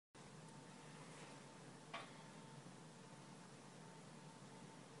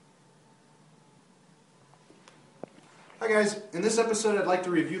guys, in this episode I'd like to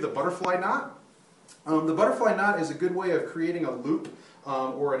review the butterfly knot. The butterfly knot is a good way of creating a loop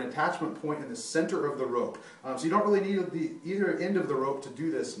or an attachment point in the center of the rope. So you don't really need either end of the rope to do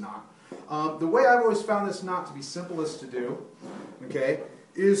this knot. The way I've always found this knot to be simplest to do, okay,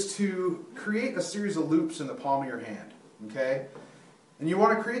 is to create a series of loops in the palm of your hand. Okay? And you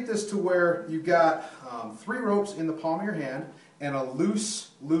want to create this to where you've got 3 ropes in the palm of your hand and a loose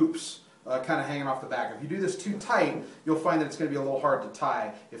loops kind of hanging off the back. If you do this too tight, you'll find that it's going to be a little hard to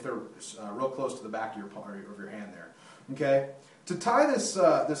tie if they're real close to the back of your hand there. Okay? To tie this,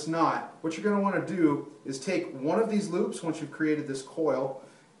 this knot, what you're going to want to do is take one of these loops once you've created this coil,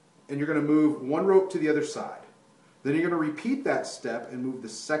 and you're going to move one rope to the other side. Then you're going to repeat that step and move the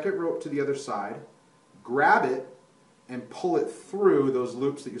second rope to the other side, grab it, and pull it through those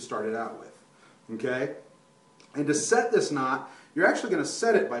loops that you started out with. Okay? And to set this knot, you're actually going to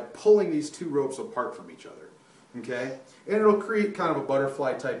set it by pulling these 2 ropes apart from each other. Okay? And it'll create kind of a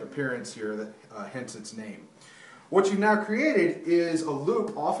butterfly type appearance here, that hence its name. What you've now created is a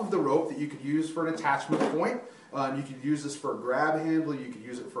loop off of the rope that you could use for an attachment point. You could use this for a grab handle, you could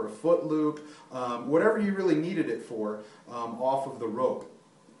use it for a foot loop, whatever you really needed it for off of the rope.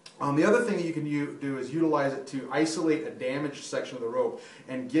 The other thing that you can do is utilize it to isolate a damaged section of the rope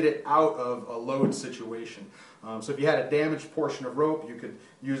and get it out of a load situation. So if you had a damaged portion of rope, you could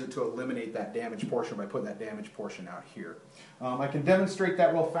use it to eliminate that damaged portion by putting that damaged portion out here. I can demonstrate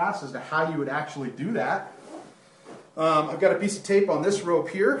that real fast as to how you would actually do that. I've got a piece of tape on this rope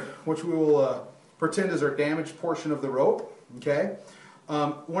here, which we will pretend is our damaged portion of the rope. Okay?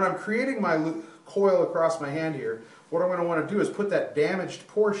 When I'm creating my coil across my hand here, what I'm going to want to do is put that damaged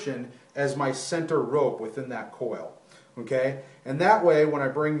portion as my center rope within that coil. Okay? And that way, when I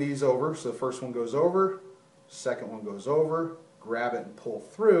bring these over, so the first one goes over, second one goes over, grab it and pull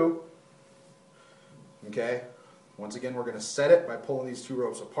through. Okay? Once again, we're going to set it by pulling these 2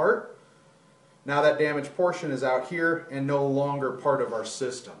 ropes apart. Now that damaged portion is out here and no longer part of our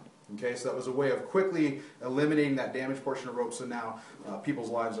system. Okay, so that was a way of quickly eliminating that damaged portion of rope, so now people's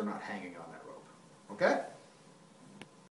lives are not hanging on that rope. Okay?